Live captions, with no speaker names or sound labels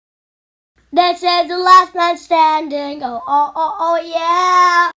This is the last man standing. Oh,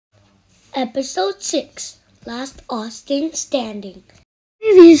 yeah. Episode 6, Last Austin Standing.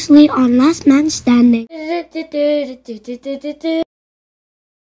 Previously on Last Man Standing.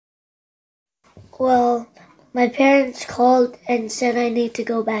 Well, my parents called and said I need to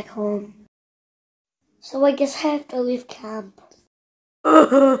go back home. So I guess I have to leave camp.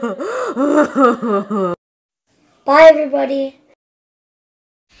 Bye, everybody.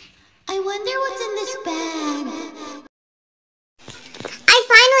 I wonder what's in this bag. I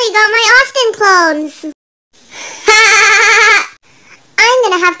finally got my Austin clones! I'm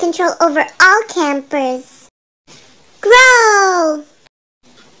gonna have control over all campers. Grow!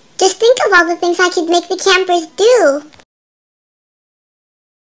 Just think of all the things I could make the campers do.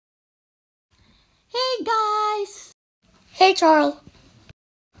 Hey guys! Hey, Charle.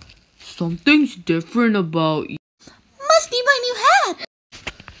 Something's different about you. Must be my new hat!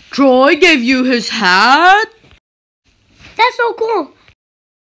 Troy gave you his hat? That's so cool.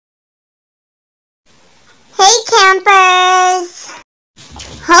 Hey campers!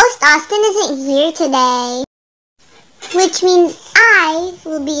 Host Austin isn't here today, which means I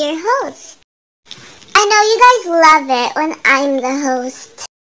will be your host. I know you guys love it when I'm the host.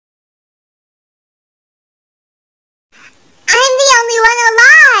 I'm the only one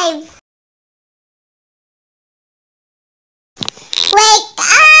alive! Wake up!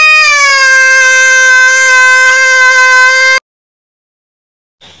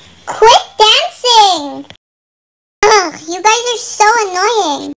 Quit dancing! Ugh, you guys are so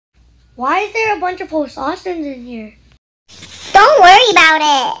annoying. Why is there a bunch of Host Austins in here? Don't worry about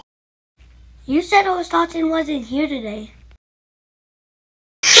it. You said Host Austin wasn't here today.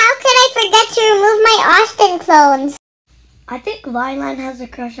 How could I forget to remove my Austin clones? I think Vineland has a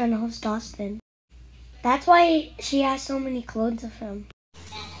crush on Host Austin. That's why she has so many clones of him.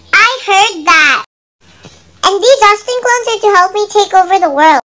 I heard that. And these Austin clones are to help me take over the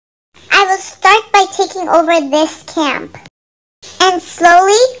world. I will start by taking over this camp. And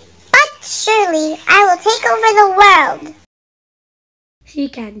slowly, but surely, I will take over the world. She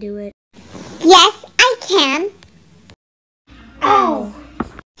can't do it. Yes, I can. Oh!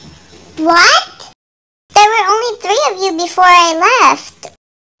 What? There were only 3 of you before I left.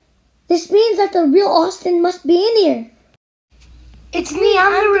 This means that the real Austin must be in here. It's me,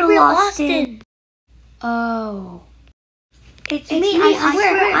 I'm the real Austin. Oh. It's me, I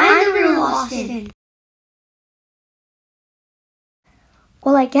swear, I'm the real Austin.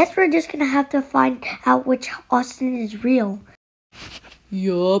 Well, I guess we're just gonna have to find out which Austin is real.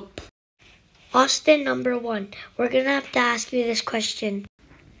 Yup. Austin number 1, we're gonna have to ask you this question.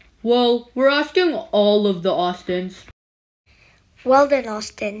 Well, we're asking all of the Austins. Well then,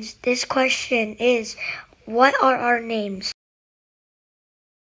 Austins, this question is, what are our names?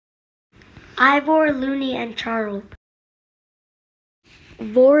 Ivor, Luni, and Charle.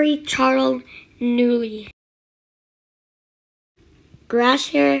 Vori, Charle, Newly.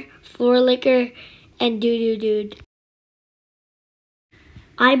 Grasshair, Floor Licker, and Doo-Doo Dude.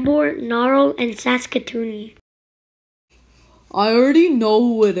 Ivor, Gnarl, and Saskatoony. I already know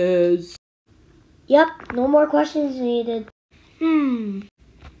who it is. Yep, no more questions needed.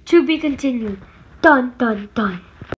 To be continued. Dun dun dun.